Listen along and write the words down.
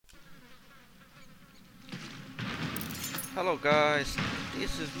Hello guys,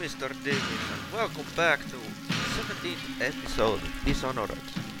 this is Mr. Davis and welcome back to 17th episode of Dishonored. In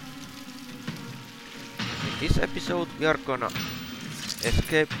this episode we are gonna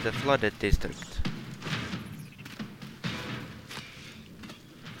escape the flooded district.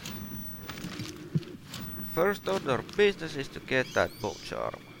 First order of business is to get that bow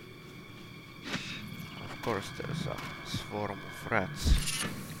charm. Of course there's a swarm of rats.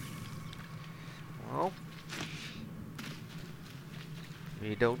 Well,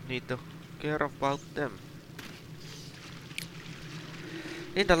 we don't need to care about them.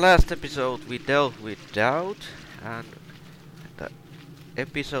 In the last episode we dealt with doubt, and the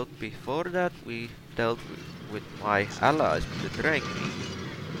episode before that we dealt with my allies betraying me.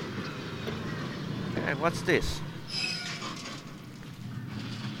 Hey, what's this?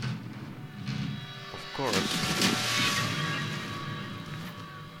 Of course,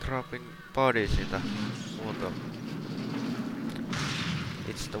 dropping bodies in the water.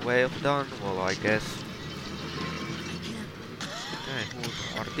 It's the way of Dunwall, I guess. Hey,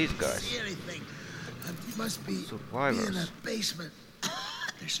 who are these guys? Must be survivors. In a basement.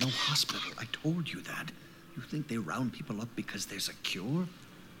 There's no hospital. I told you that. You think they round people up because there's a cure?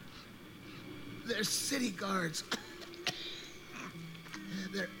 They're city guards.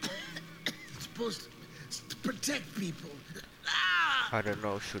 They're supposed to protect people. I don't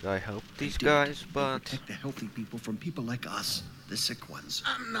know, should I help these guys, but... Protect the healthy people from people like us, the sick ones.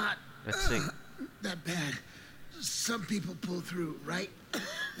 I'm not let's see. that bad. Some people pull through, right?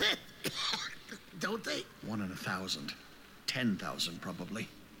 Don't they? 1 in 1,000. 10,000 probably.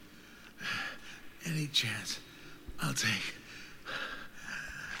 Any chance I'll take.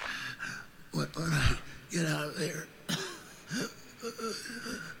 When I get out of there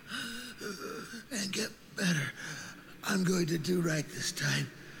and get better, I'm going to do right this time.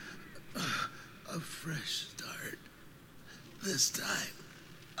 A fresh start. This time.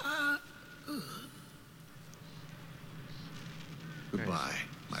 Goodbye,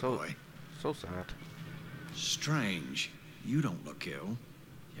 my so, boy. So sad. Strange. You don't look ill.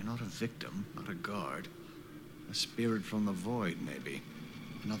 You're not a victim, not a guard. A spirit from the void, maybe.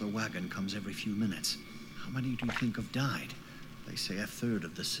 Another wagon comes every few minutes. How many do you think have died? They say 1/3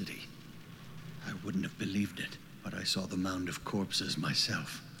 of the city. I wouldn't have believed it, but I saw the mound of corpses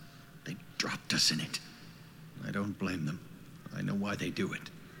myself. They dropped us in it. I don't blame them. I know why they do it.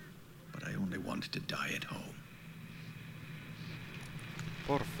 But I only wanted to die at home.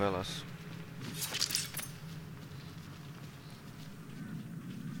 Poor fellas.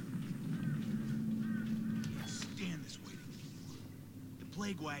 Stand this waiting anymore. The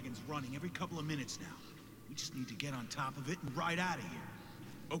plague wagon's running every couple of minutes now. We just need to get on top of it and ride out of here.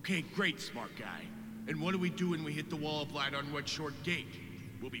 Okay, great, smart guy. And what do we do when we hit the wall of light on Red Short Gate?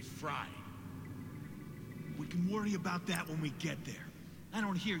 We'll be fried. We can worry about that when we get there. I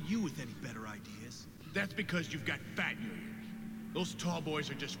don't hear you with any better ideas. That's because you've got fat in your ears. Those tall boys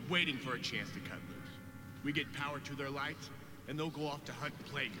are just waiting for a chance to cut loose. We get power to their lights, and they'll go off to hunt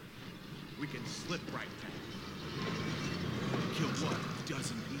plaguers. We can slip right past. Kill what, a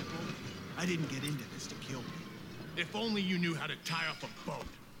dozen people? I didn't get into this to kill people. If only you knew how to tie off a boat.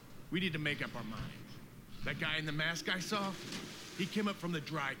 We need to make up our minds. That guy in the mask I saw, he came up from the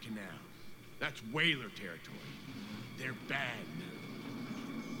dry canal. That's whaler territory. They're bad now.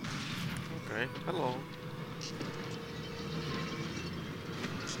 Okay, hello.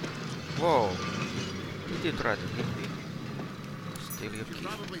 Whoa. Did you try to hit me? Steal your key.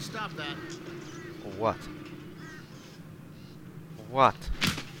 Probably stop that. What? What?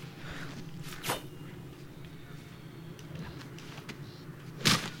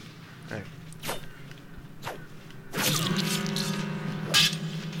 Hey.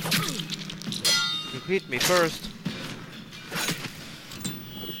 You hit me first.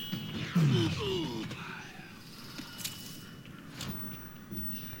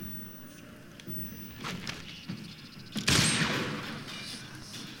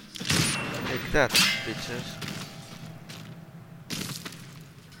 Take that, bitches.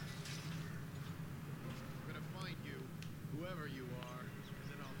 I'm gonna find you, whoever you are, and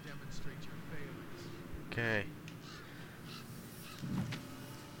then I'll demonstrate your failings. Okay.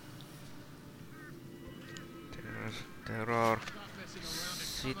 There are Stop messing around and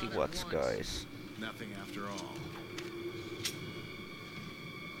city come out at watch once. guys. Nothing after all.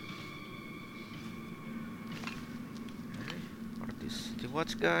 Are these city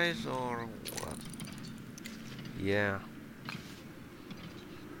watch guys or what? Yeah.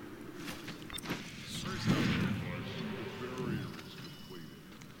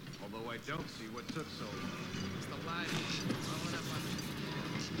 Although I don't see what took so long. It's the light. Blowing up on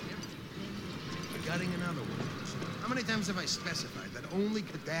cutting another one. How many times have I specified that only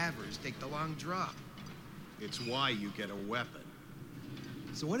cadavers take the long drop? It's why you get a weapon.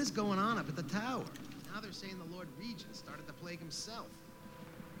 So what is going on up at the tower? Now they're saying the Lord Regent started the plague himself.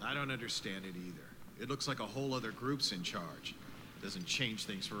 I don't understand it either. It looks like a whole other group's in charge. Doesn't change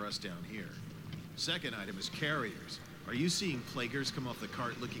things for us down here. Second item is carriers. Are you seeing plaguers come off the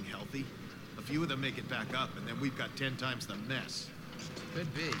cart looking healthy? A few of them make it back up, and then we've got 10 times the mess.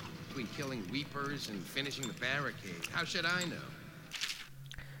 Could be. Between killing weepers and finishing the barricade. How should I know?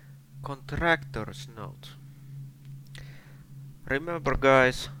 Contractor's note. Remember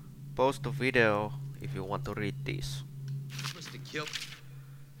guys, post a video if you want to read these. Supposed to kill.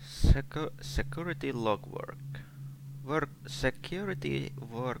 Security log security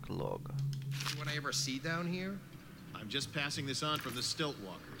work log. What I ever see down here? I'm just passing this on from the stilt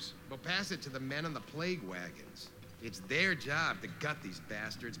walkers. Well, pass it to the men on the plague wagons. It's their job to gut these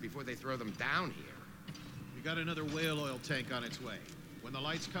bastards before they throw them down here. We got another whale oil tank on its way. When the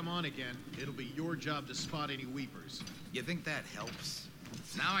lights come on again, it'll be your job to spot any weepers. You think that helps?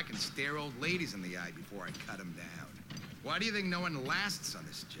 Now I can stare old ladies in the eye before I cut them down. Why do you think no one lasts on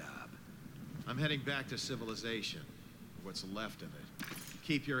this job? I'm heading back to civilization. What's left of it.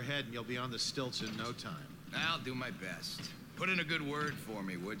 Keep your head and you'll be on the stilts in no time. I'll do my best. Put in a good word for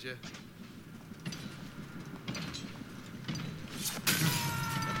me, would you?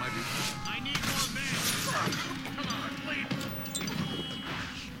 That might be... I need more men! Come on, please!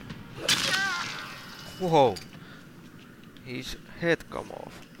 Whoa! His head come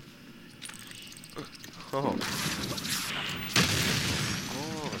off. Oh.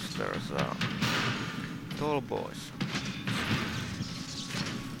 Monsters are tall boys.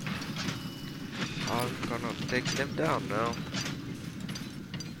 I'm gonna take them down now.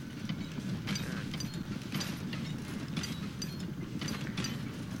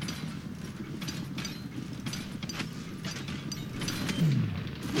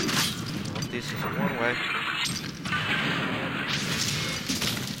 Well, this is one way.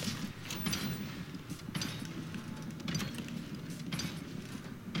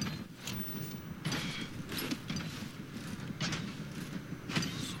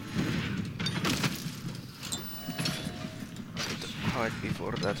 Hide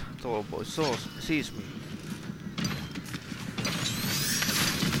before that tall boy sees me.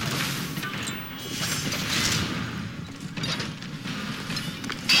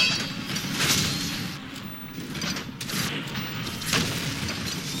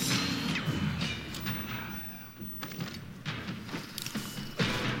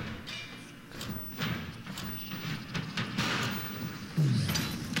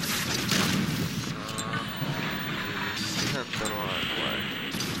 Isn't the right way.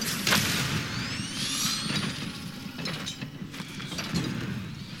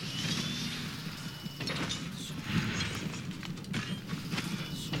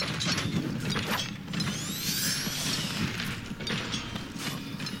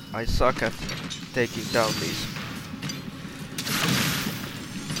 I suck at taking down these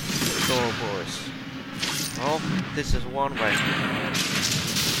tall boys. Oh, this is one way.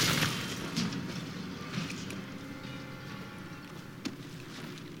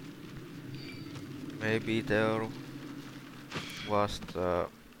 Maybe there was the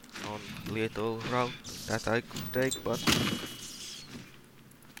non-lethal route that I could take, but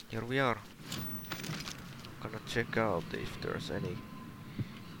here we are. I'm gonna check out if there's any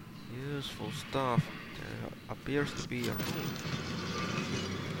useful stuff. There appears to be a room.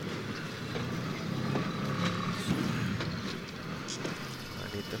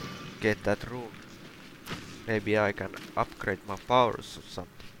 I need to get that room. Maybe I can upgrade my powers or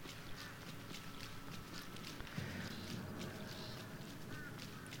something.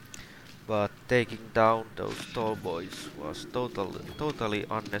 But taking down those tall boys was totally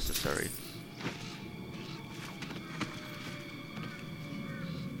unnecessary.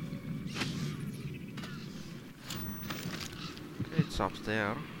 Okay, it's up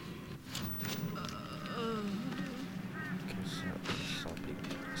there.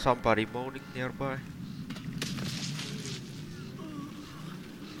 Somebody moaning nearby.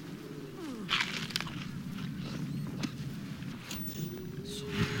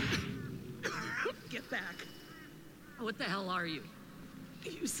 What the hell are you?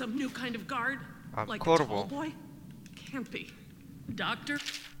 You some new kind of guard? I'm like Corvo. a tall boy? Can't be. Doctor?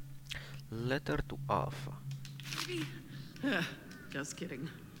 Letter to Alpha. Maybe? Just kidding.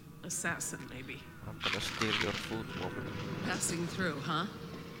 Assassin, maybe. I'm gonna steal your food, woman. Passing through, huh?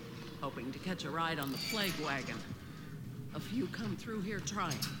 Hoping to catch a ride on the plague wagon. A few come through here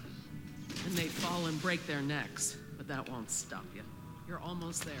trying. And they fall and break their necks. But that won't stop you. You're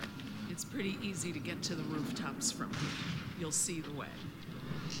almost there. It's pretty easy to get to the rooftops from here. You'll see the way.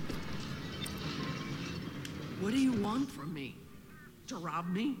 What do you want from me? To rob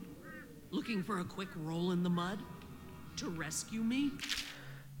me? Looking for a quick roll in the mud? To rescue me?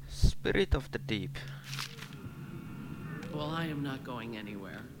 Spirit of the deep. Well, I am not going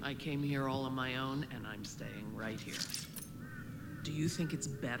anywhere. I came here all on my own, and I'm staying right here. Do you think it's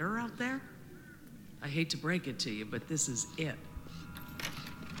better out there? I hate to break it to you, but this is it.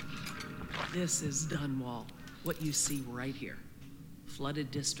 This is Dunwall. What you see right here.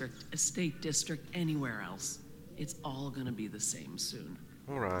 Flooded district, estate district, anywhere else. It's all gonna be the same soon.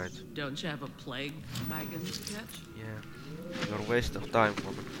 Alright. Don't you have a plague wagon to catch? Yeah. You're a waste of time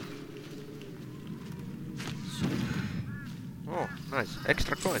for me. Oh, nice.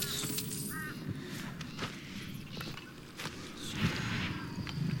 Extra coins.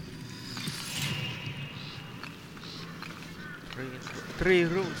 Three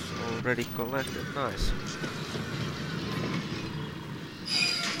runes already collected. Nice.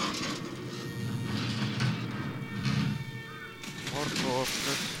 More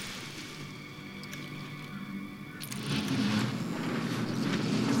corpses.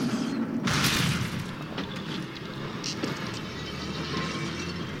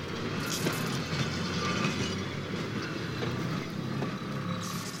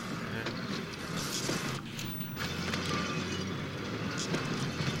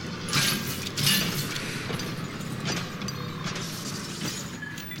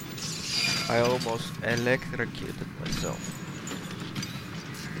 I almost electrocuted myself.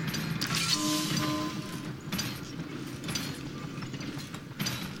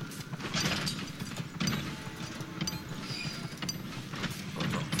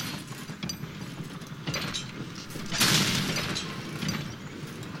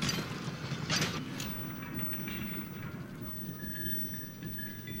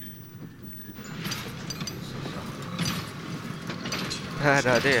 Bad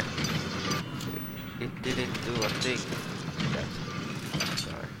idea. It didn't do a thing. That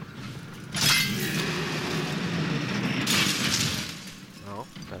guy. No,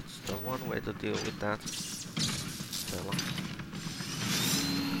 that's the one way to deal with that fella.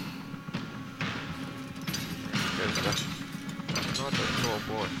 There's another tall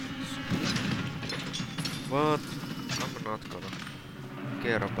boy. But I'm not gonna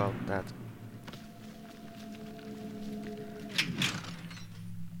care about that.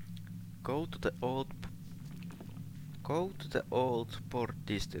 Go to the old port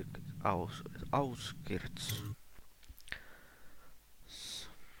district outskirts.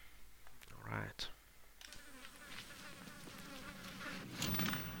 Right.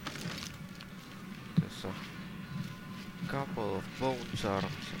 There's a couple of bones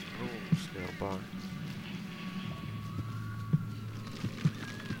arms and rooms nearby.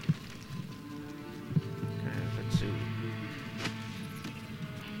 Okay, let's see.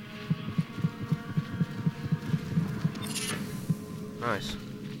 Nice.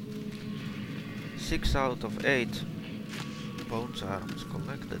 6 out of 8 bones arms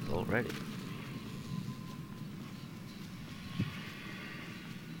collected already.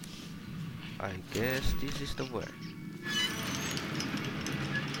 I guess this is the way.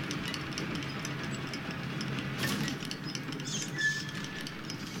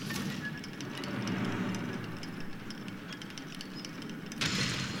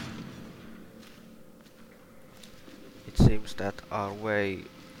 Seems that our way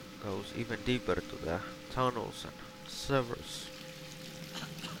goes even deeper to the tunnels and sewers.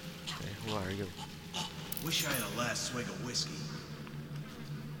 Okay, who are you? Wish I had a last swig of whiskey.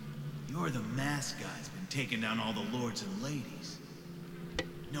 You're the masked guy's been taking down all the lords and ladies.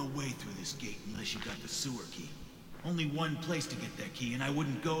 No way through this gate unless you got the sewer key. Only one place to get that key, and I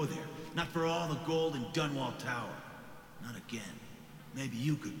wouldn't go there. Not for all the gold in Dunwall Tower. Not again. Maybe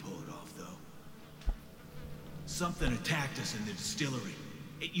you could pull it off, though. Something attacked us in the distillery.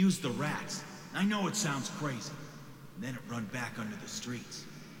 It used the rats. I know it sounds crazy. And then it run back under the streets.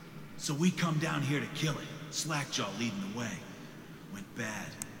 So we come down here to kill it. Slackjaw leading the way. Went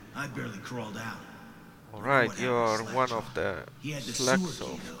bad. I barely crawled out. Alright, you're one of the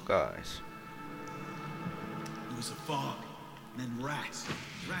Slackjaw guys. It was a fog. And then rats.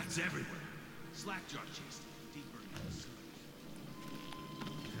 Rats everywhere. Slackjaw chased it deeper into the sewer.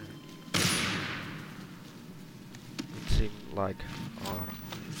 Seemed like our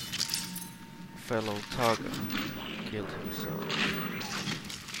fellow Tugger killed himself.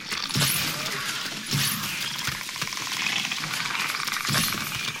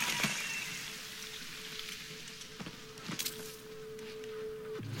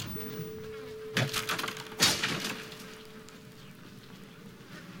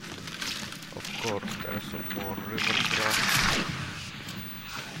 course, there's some more river grass.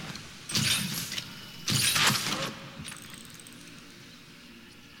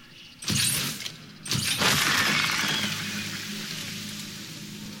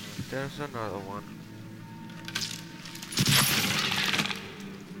 There's another one.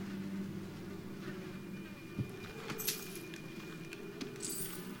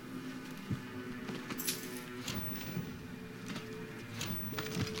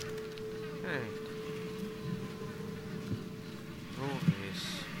 Hey. Room is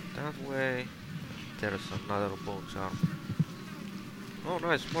that way. There's another bone charm. Oh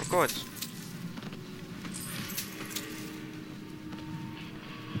nice, more coins.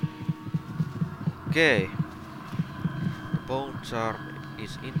 Okay. The bone charm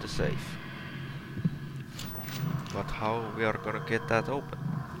is in the safe. But how we are gonna get that open?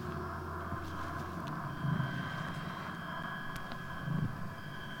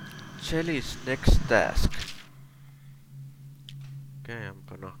 Shelly's next task. Okay, I'm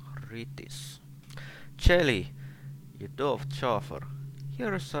gonna read this. Shelly, you dove chaffer,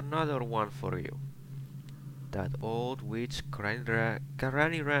 here's another one for you. That old witch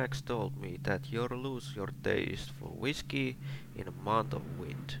Granny Rags told me that you'll lose your taste for whiskey in a month of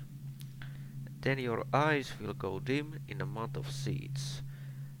wind. Then your eyes will go dim in a month of seeds.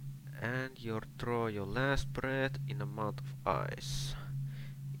 And you'll draw your last breath in a month of ice.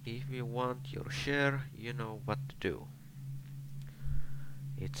 If you want your share, you know what to do.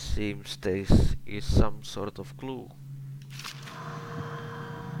 It seems this is some sort of clue.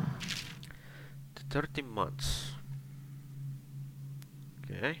 The 13 months.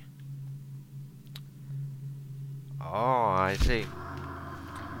 Okay. Oh, I see.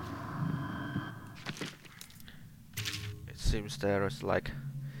 It seems there is like...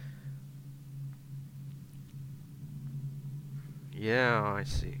 Yeah, I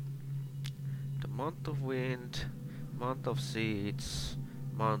see. The month of wind, month of seeds,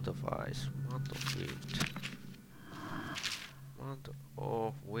 month of ice, month of wind. Month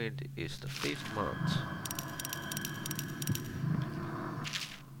of wind is the 5th month.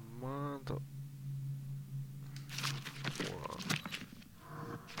 Month of... Wow.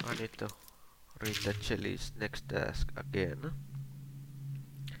 I need to read the Jelly's next task again.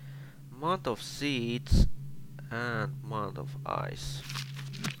 Month of seeds and month of ice.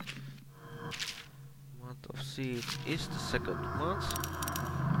 Month of seeds is the 2nd month.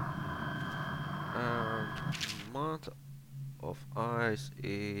 And month of ice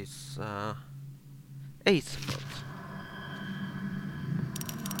is 8th month.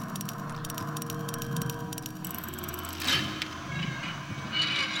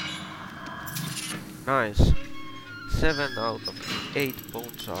 Nice. 7 out of 8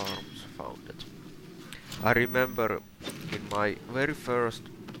 bone charms founded. I remember in my very first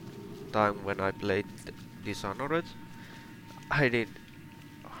time when I played Dishonored, I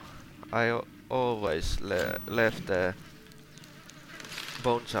always left the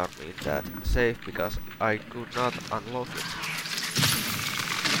bone charm in that safe because I could not unlock it.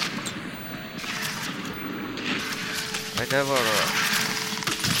 I never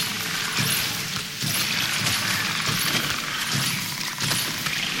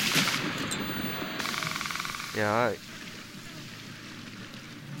yeah,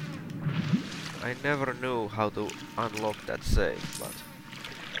 I never knew how to unlock that safe, but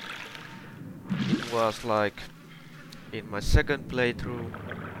it was like in my second playthrough.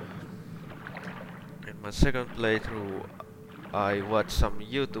 I watched some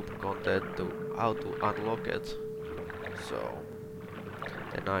YouTube content to how to unlock it, so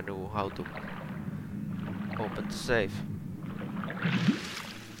then I knew how to open the safe.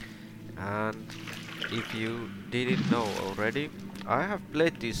 And if you didn't know already, I have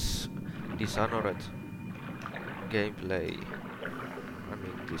played this Dishonored gameplay,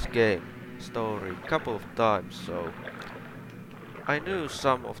 this game story couple of times, so I knew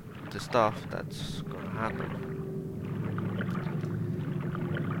some of the stuff that's gonna happen.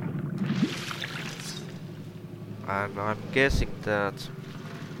 And I'm guessing that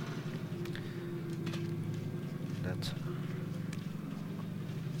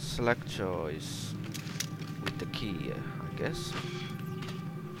Slackjaw is with the key, I guess.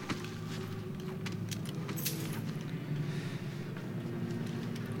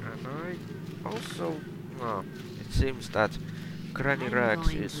 And I also, it seems that Granny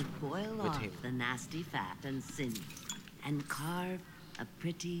Rags is with him. The nasty fat and sin, and carve a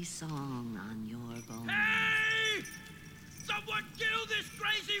pretty song on your bones. Hey! Someone kill this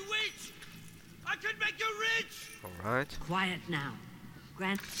crazy witch! I could make you rich! Alright. Quiet now.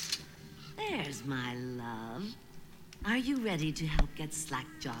 Grant. There's my love. Are you ready to help get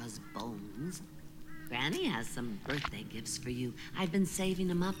Slackjaw's bones? Granny has some birthday gifts for you. I've been saving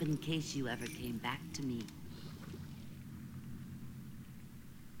them up in case you ever came back to me.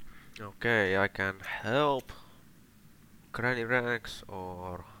 Okay, I can help Granny Rags,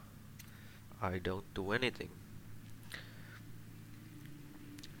 or I don't do anything.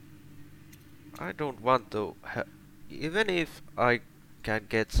 I don't want to even if I can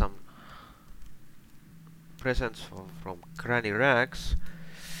get some presents from Granny Rags,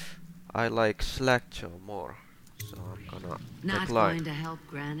 I like Slackjaw more, so I'm gonna Not decline. going to help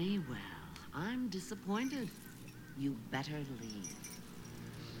Granny? Well, I'm disappointed. You better leave.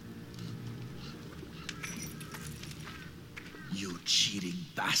 You cheating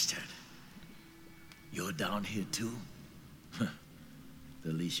bastard. You're down here too?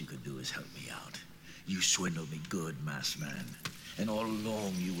 The least you could do is help me out. You swindled me good, masked man. And all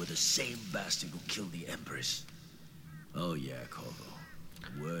along you were the same bastard who killed the Empress. Oh yeah, Corvo.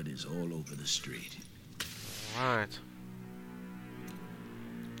 Word is all over the street. Right.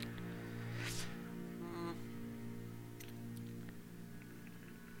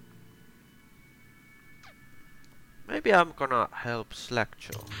 Maybe I'm gonna help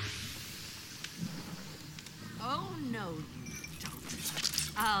Slackjaw. Oh, no, you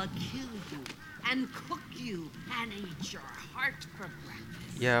don't. I'll kill you and cook you and eat your heart for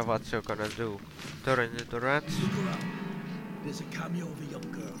breakfast. Yeah, what you gonna do? Turn into rats? Look around. There's a cameo of a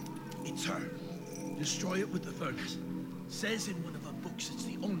young girl. It's her. Destroy it with the furnace. Says in one of her books it's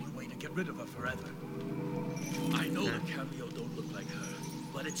the only way to get rid of her forever. I know the cameo don't look like her,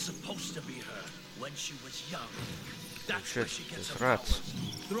 but it's supposed to be her when she was young. That's where she gets her rats.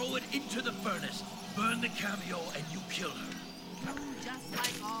 powers. Throw it into the furnace, burn the cameo, and you kill her. Just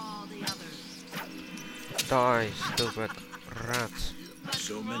like all the others. Die, stupid rats.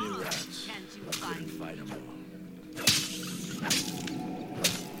 So many rats. Can't you Couldn't find fight them all.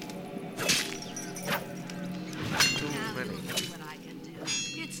 Too Now many. you'll see what I can do.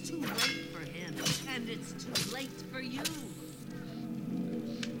 It's too late for him, and it's too late for you.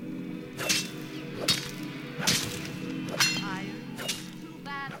 Tired? Too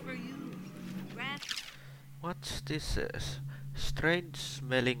bad for you. What's this? Strange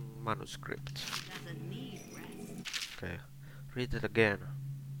smelling manuscript. Doesn't need rest. Okay, read it again.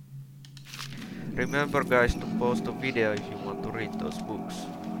 Remember, guys, to post a video if you want to read those books.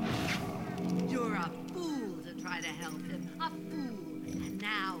 You're a fool to try to help him. A fool. And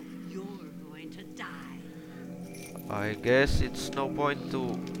now you're going to die. I guess it's no point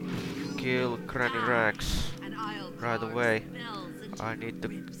to kill Granny Rags And I'll right carve away. spells into I need to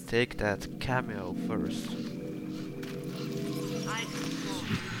ribs. take that cameo first. I control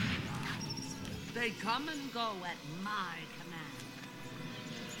the gods. They come and go at my command.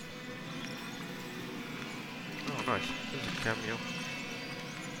 Oh, nice. There's a cameo.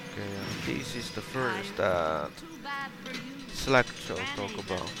 Okay, this is the first that Too bad for you. Slackjaw talk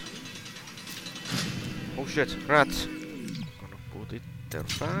about. Oh shit, rats! Gonna put it there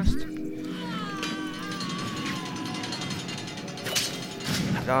fast.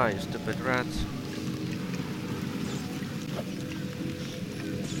 Die, stupid rats.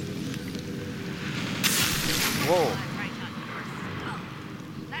 Whoa! Right on your skull.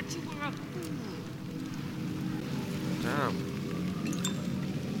 That you were a fool. Damn.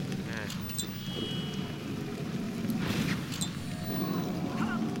 Yeah.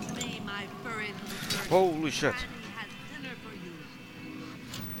 Come to me, my furry little bird. Holy shit. Granny has dinner for you.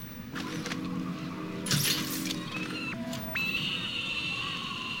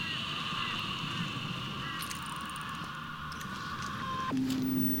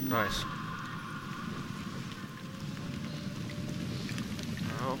 Nice.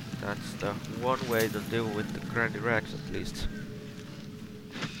 Well, that's the one way to deal with the Granny Rags at least.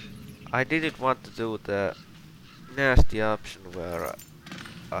 I didn't want to do the nasty option where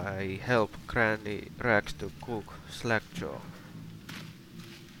I help Granny Rags to cook Slackjaw.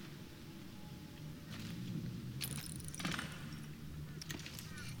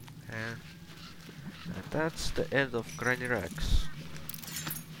 And that's the end of Granny Rags.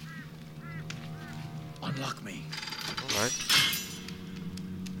 Unlock me. Alright.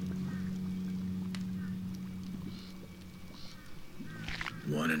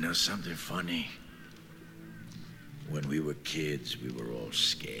 Wanna know something funny? When we were kids, we were all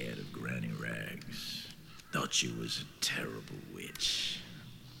scared of Granny Rags. Thought she was a terrible witch.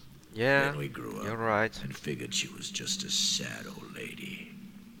 Yeah, Then we grew up you're right. and figured she was just a sad old lady.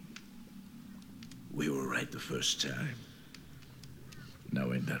 We were right the first time.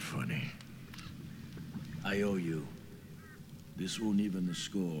 Now ain't that funny? I owe you. This won't even the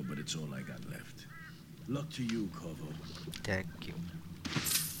score, but it's all I got left. Luck to you, Corvo. Thank you.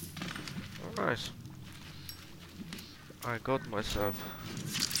 Oh, nice. I got myself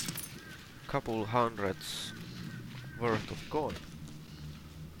couple hundreds worth of coin.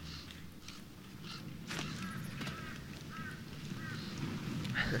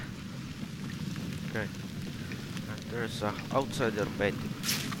 Okay. And there's a outsider painting.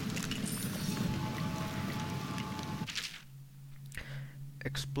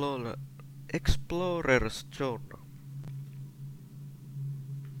 Explorer's Journal.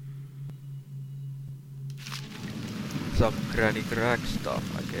 Some granny crack stuff,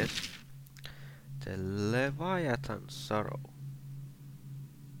 I guess. The Leviathan Sorrow.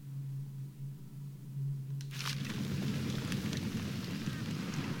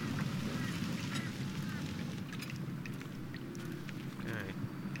 Okay.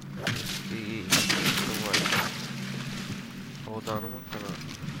 The way. Hold on, I'm gonna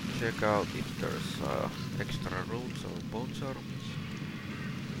check out if there's extra rooms or bones arms.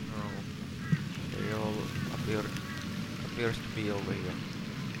 No. They all appears to be over here.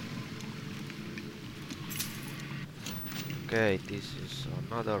 Okay, this is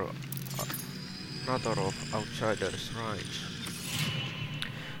another of Outsider's Range.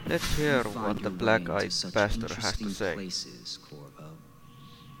 Let's hear what the black-eyed bastard has to say. Places, Corvo.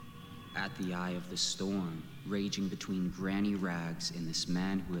 At the eye of the storm, raging between granny rags and this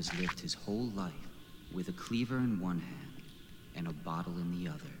man who has lived his whole life with a cleaver in one hand and a bottle in the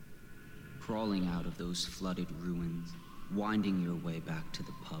other. Crawling out of those flooded ruins, winding your way back to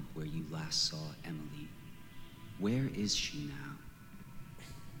the pub where you last saw Emily. Where is she now?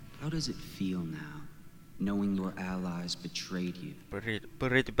 How does it feel now, knowing your allies betrayed you?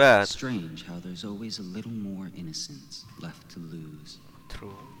 Pretty bad. Strange how there's always a little more innocence left to lose.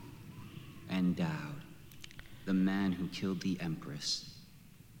 True. And Dowd, the man who killed the Empress.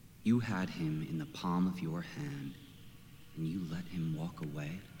 You had him in the palm of your hand, and you let him walk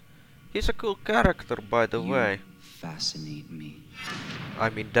away? He's a cool character, by the way. Fascinate me.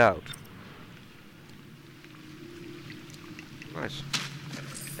 I'm in doubt. Nice.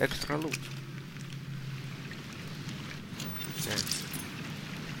 Extra loot. Okay.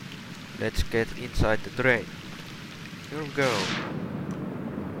 Let's get inside the drain. Here we go.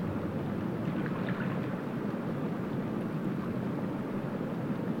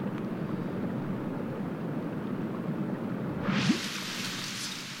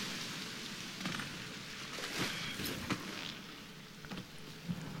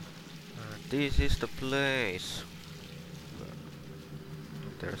 This is the place.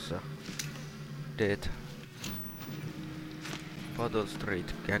 There's a dead Bottle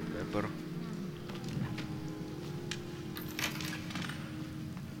Street gang member.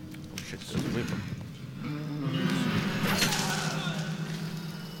 Oh shit, there's a Reaper.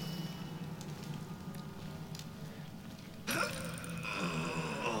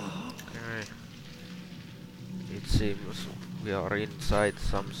 Okay. It seems we are inside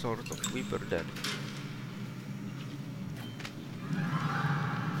some sort of Reaper den.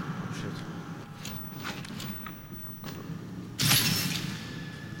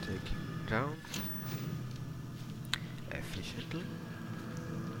 Down efficiently.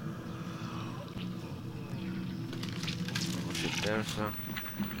 Oh shit, there's a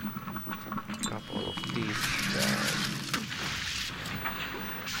couple of these guys.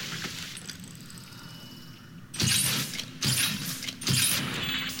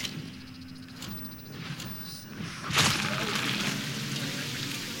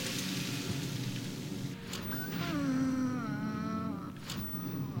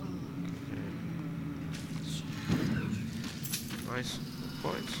 Nice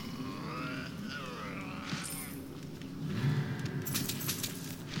points.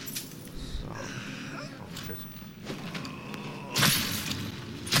 So, oh shit.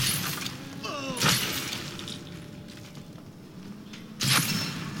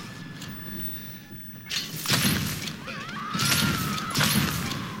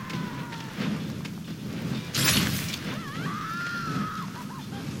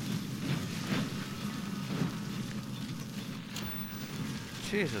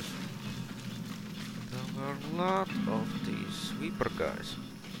 Jesus. There were a lot of these sweeper guys.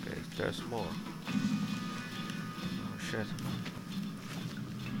 Okay, there's more. Oh shit.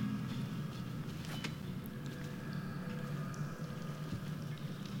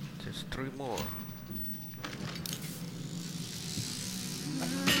 There's 3 more.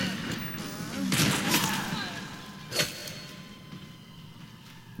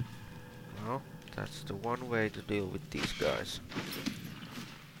 Well, that's the one way to deal with these guys.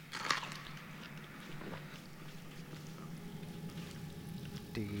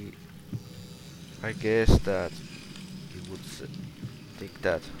 I guess that you would think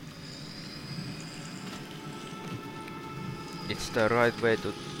that it's the right way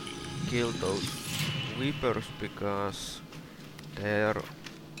to kill those weepers because they're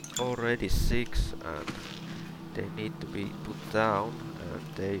already 6 and they need to be put down and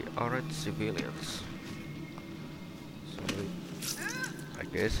they aren't civilians. So I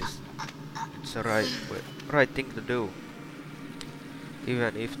guess it's a right thing to do.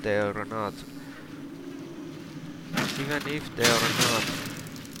 Even if they are not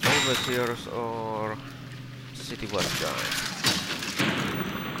overseers or city watch guys.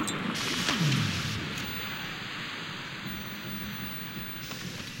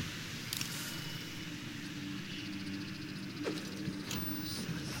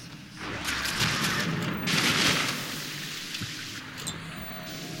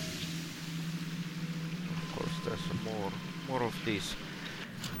 Of course there's more of these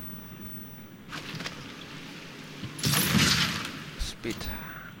spit.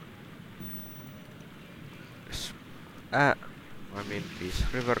 I mean these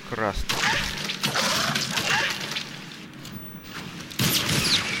river crust.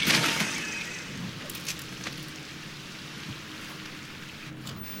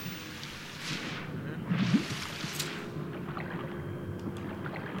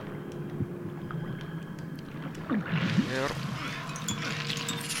 Here.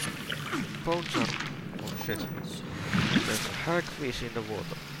 Bones are... oh shit. There's a hagfish in the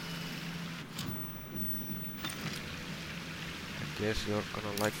water. I guess you're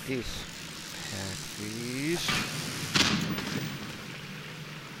gonna like this. Hagfish.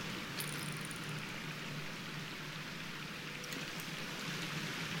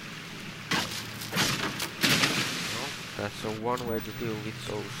 No, that's one way to deal with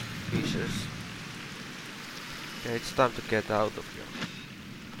those fishes. Okay, it's time to get out of here.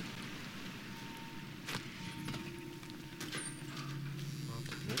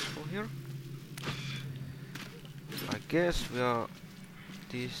 Nothing useful here. I guess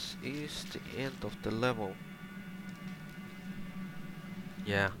this is the end of the level.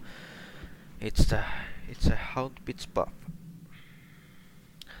 Yeah, it's a hound pit spot.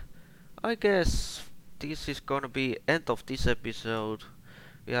 I guess this is gonna be end of this episode.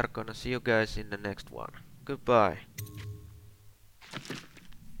 We are gonna see you guys in the next one. Goodbye.